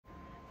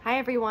Hi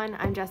everyone,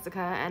 I'm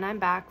Jessica and I'm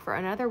back for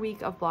another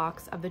week of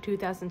blocks of the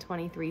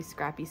 2023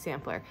 Scrappy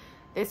Sampler.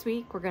 This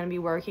week we're going to be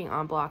working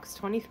on blocks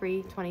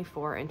 23,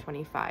 24, and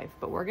 25,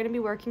 but we're going to be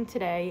working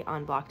today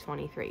on block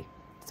 23.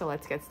 So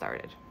let's get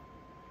started.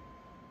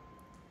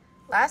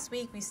 Last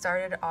week we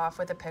started off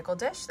with a pickle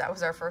dish. That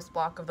was our first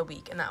block of the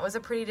week, and that was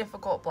a pretty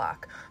difficult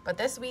block. But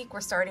this week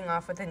we're starting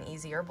off with an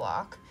easier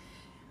block.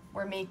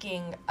 We're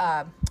making,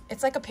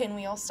 it's like a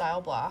pinwheel style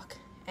block,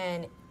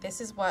 and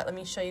this is what, let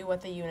me show you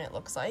what the unit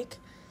looks like.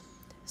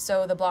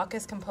 So the block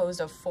is composed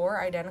of 4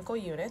 identical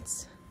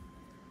units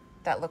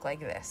that look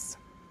like this.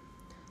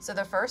 So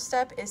the first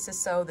step is to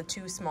sew the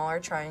 2 smaller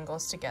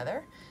triangles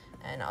together,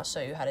 and I'll show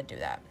you how to do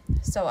that.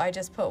 So I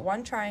just put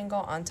one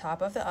triangle on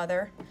top of the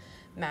other,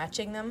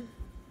 matching them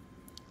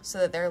so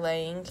that they're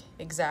laying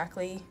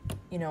exactly,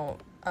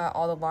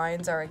 all the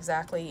lines are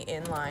exactly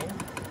in line.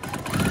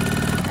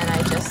 And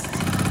I just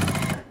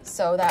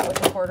sew that with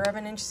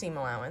 1/4 inch seam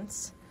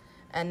allowance.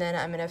 And then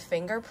I'm going to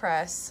finger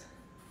press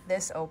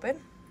this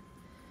open.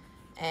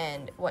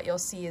 And what you'll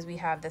see is we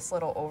have this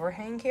little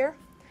overhang here.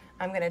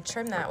 I'm going to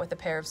trim that with a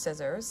pair of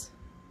scissors.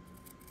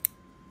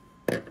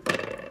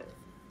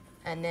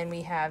 And then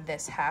we have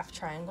this half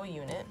triangle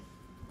unit.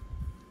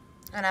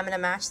 And I'm going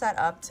to match that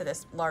up to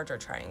this larger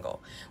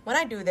triangle. When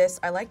I do this,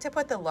 I like to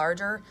put the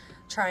larger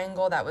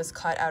triangle that was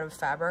cut out of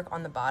fabric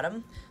on the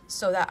bottom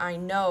so that I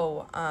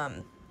know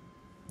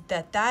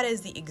that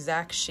is the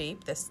exact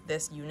shape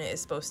this unit is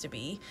supposed to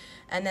be.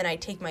 And then I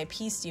take my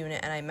pieced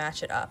unit and I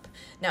match it up.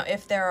 Now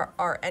if there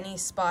are any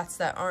spots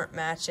that aren't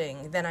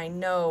matching, then I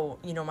know,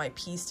 my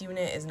pieced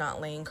unit is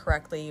not laying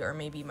correctly, or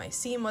maybe my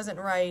seam wasn't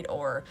right,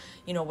 or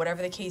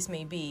whatever the case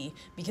may be,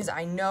 because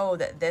I know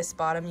that this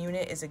bottom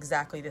unit is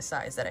exactly the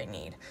size that I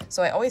need.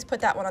 So I always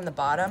put that one on the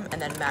bottom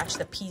and then match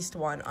the pieced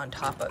one on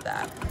top of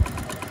that.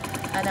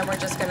 And then we're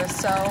just gonna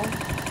sew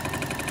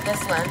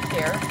this length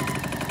here.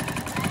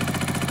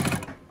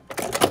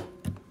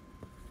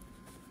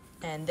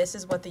 And this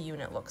is what the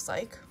unit looks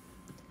like.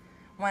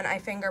 When I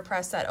finger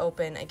press that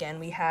open, again,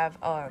 we have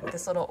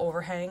this little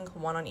overhang,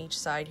 one on each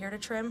side here to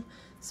trim.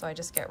 So I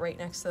just get right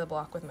next to the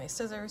block with my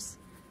scissors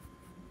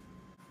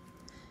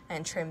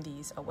and trim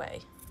these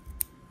away.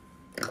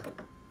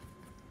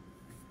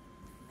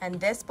 And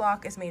this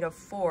block is made of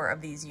 4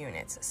 of these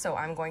units. So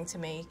I'm going to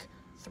make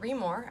 3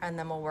 more, and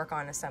then we'll work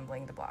on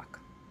assembling the block.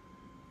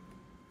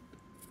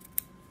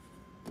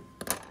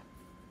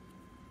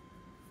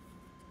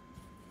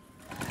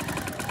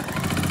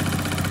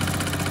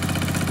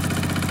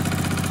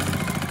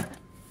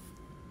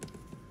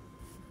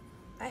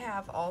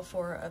 All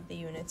 4 of the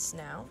units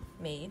now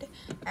made,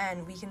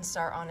 and we can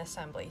start on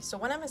assembly. So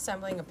when I'm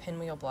assembling a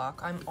pinwheel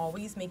block, I'm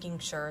always making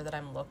sure that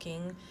I'm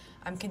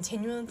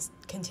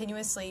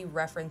continuously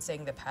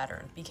referencing the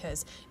pattern,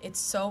 because it's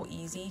so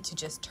easy to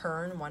just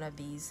turn one of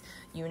these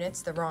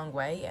units the wrong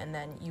way, and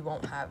then you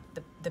won't have,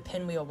 the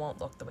pinwheel won't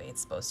look the way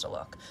it's supposed to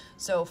look.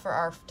 So for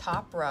our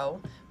top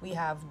row, we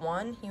have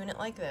 1 unit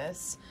like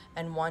this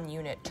and 1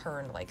 unit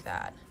turned like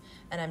that.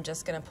 And I'm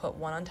just gonna put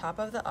one on top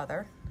of the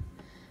other.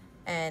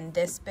 And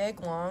this big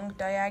long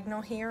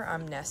diagonal here,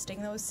 I'm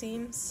nesting those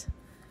seams.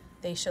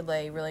 They should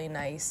lay really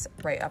nice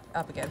right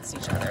up against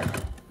each other.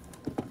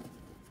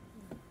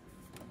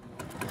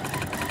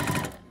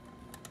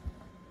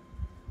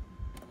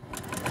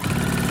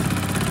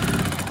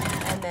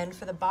 And then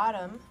for the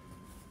bottom,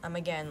 I'm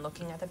again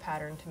looking at the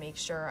pattern to make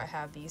sure I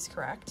have these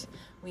correct.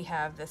 We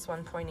have this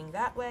one pointing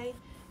that way,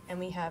 and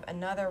we have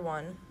another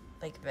one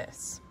like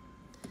this.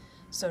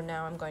 So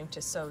now I'm going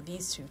to sew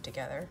these 2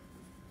 together.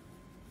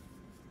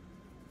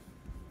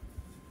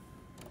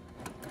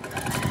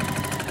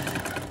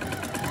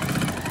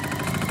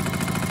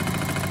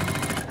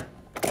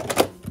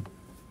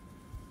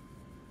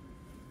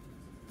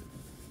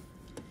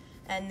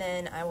 And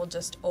then I will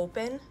just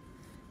open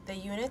the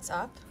units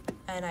up,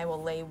 and I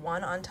will lay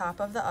one on top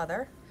of the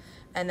other,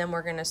 and then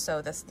we're gonna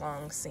sew this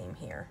long seam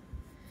here.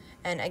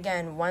 And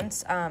again,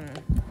 once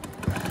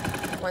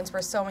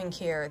we're sewing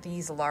here,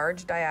 these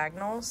large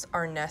diagonals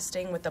are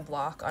nesting with the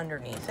block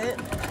underneath it.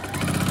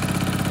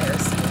 Their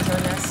seams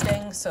are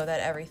nesting so that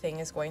everything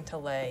is going to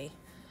lay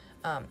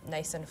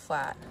nice and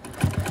flat.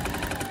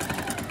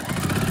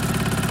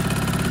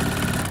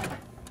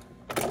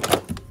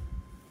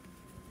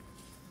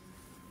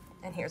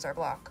 And here's our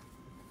block.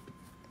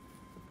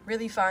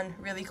 Really fun,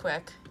 really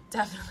quick,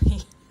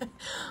 definitely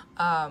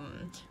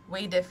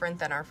way different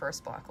than our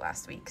first block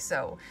last week.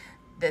 So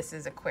this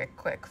is a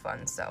quick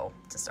fun sew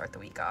to start the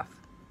week off.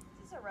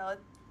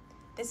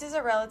 This is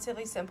a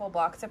relatively simple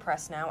block to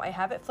press now. I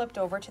have it flipped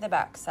over to the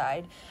back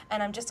side,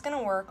 and I'm just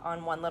gonna work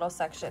on one little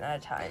section at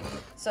a time.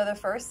 So the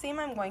first seam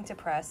I'm going to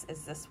press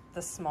is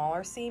the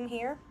smaller seam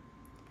here.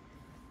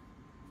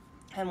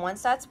 And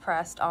once that's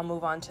pressed, I'll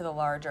move on to the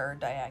larger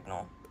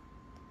diagonal.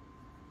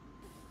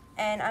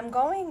 And I'm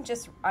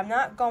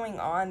not going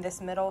on this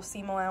middle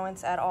seam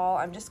allowance at all.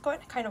 I'm just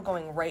kind of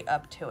going right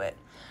up to it.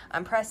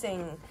 I'm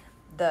pressing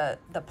the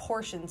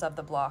portions of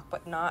the block,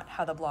 but not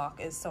how the block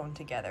is sewn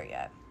together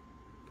yet.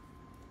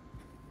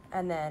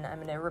 And then I'm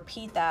going to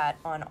repeat that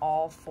on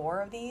all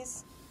 4 of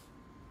these.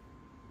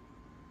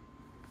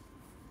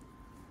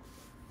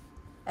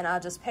 and I'll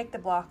just pick the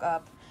block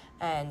up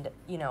and,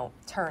 you know,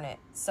 turn it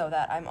so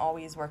that I'm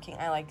always working.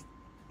 I like,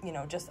 you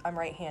know, just, I'm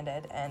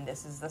right-handed, and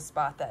this is the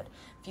spot that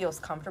feels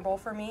comfortable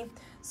for me.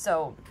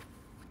 So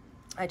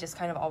I just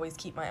kind of always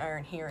keep my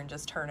iron here and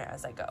just turn it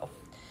as I go.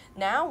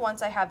 Now,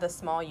 once I have the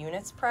small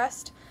units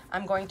pressed,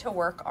 I'm going to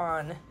work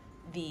on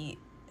the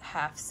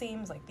half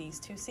seams, like these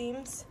two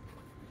seams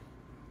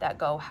that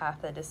go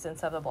half the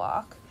distance of the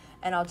block.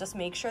 And I'll just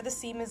make sure the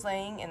seam is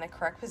laying in the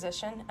correct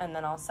position, and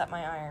then I'll set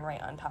my iron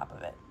right on top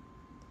of it.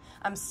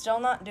 I'm still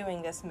not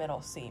doing this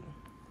middle seam.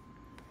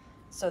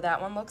 So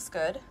that one looks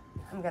good.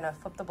 I'm gonna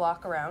flip the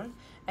block around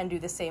and do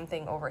the same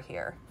thing over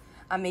here.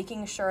 I'm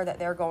making sure that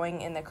they're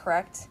going in the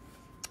correct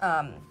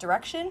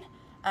direction,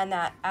 and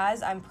that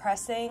as I'm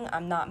pressing,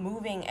 I'm not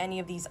moving any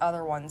of these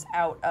other ones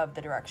out of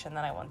the direction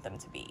that I want them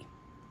to be.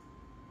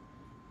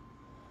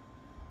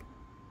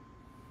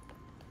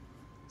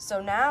 So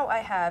now I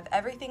have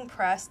everything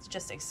pressed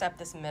just except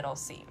this middle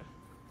seam.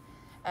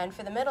 And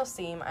for the middle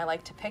seam, I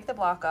like to pick the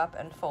block up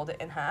and fold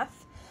it in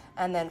half,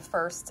 and then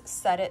first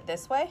set it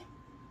this way.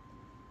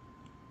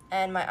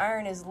 And my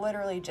iron is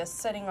literally just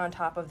sitting on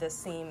top of this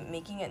seam,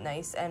 making it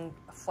nice and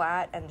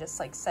flat, and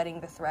just like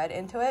setting the thread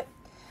into it.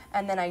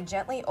 And then I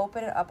gently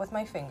open it up with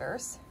my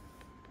fingers.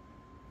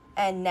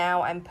 And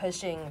now I'm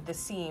pushing the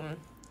seam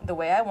the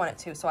way I want it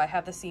to. So I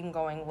have the seam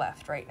going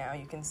left right now.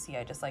 You can see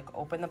I just like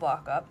open the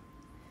block up,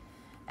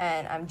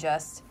 and I'm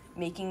just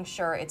making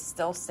sure it's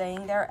still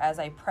staying there as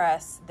I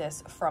press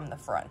this from the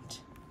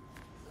front.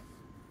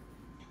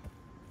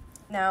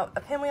 Now,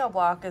 a pinwheel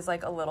block is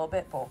like a little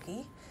bit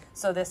bulky.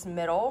 So this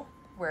middle,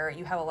 where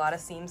you have a lot of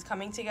seams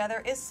coming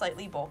together, is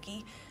slightly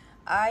bulky.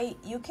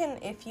 You can,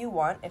 if you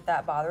want, if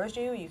that bothers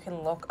you, you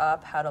can look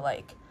up how to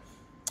like,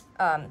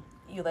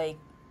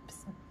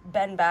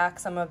 bend back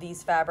some of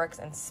these fabrics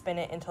and spin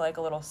it into like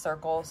a little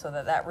circle so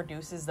that that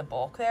reduces the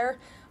bulk there.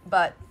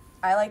 But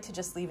I like to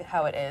just leave it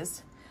how it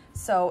is.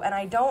 So, and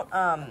I don't,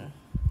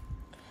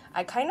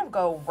 I kind of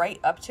go right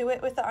up to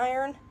it with the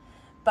iron,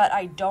 but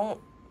I don't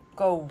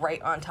go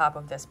right on top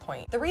of this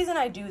point. The reason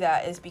I do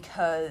that is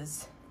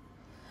because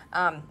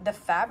the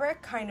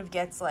fabric kind of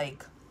gets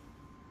like,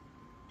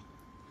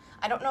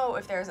 I don't know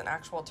if there's an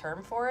actual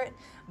term for it,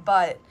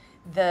 but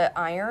the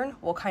iron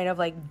will kind of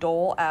like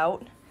dole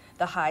out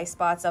the high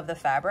spots of the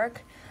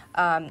fabric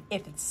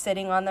if it's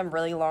sitting on them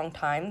really long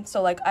time.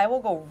 So like I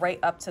will go right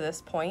up to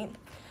this point,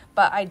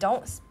 but I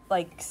don't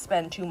like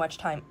spend too much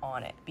time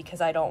on it because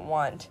I don't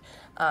want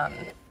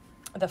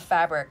the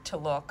fabric to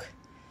look,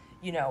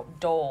 you know,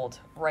 doled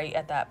right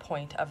at that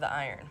point of the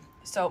iron.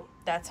 So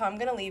that's how I'm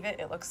gonna leave it.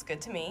 It looks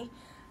good to me.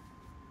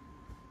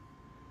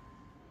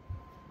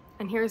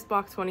 And here's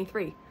block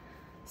 23.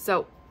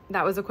 So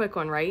that was a quick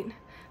one, right?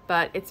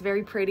 But it's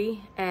very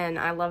pretty, and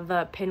I love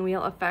the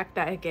pinwheel effect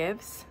that it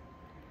gives.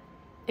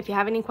 If you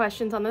have any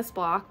questions on this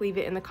block, leave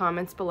it in the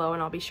comments below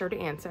and I'll be sure to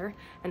answer.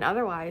 And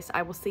otherwise,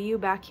 I will see you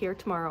back here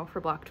tomorrow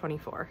for block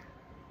 24.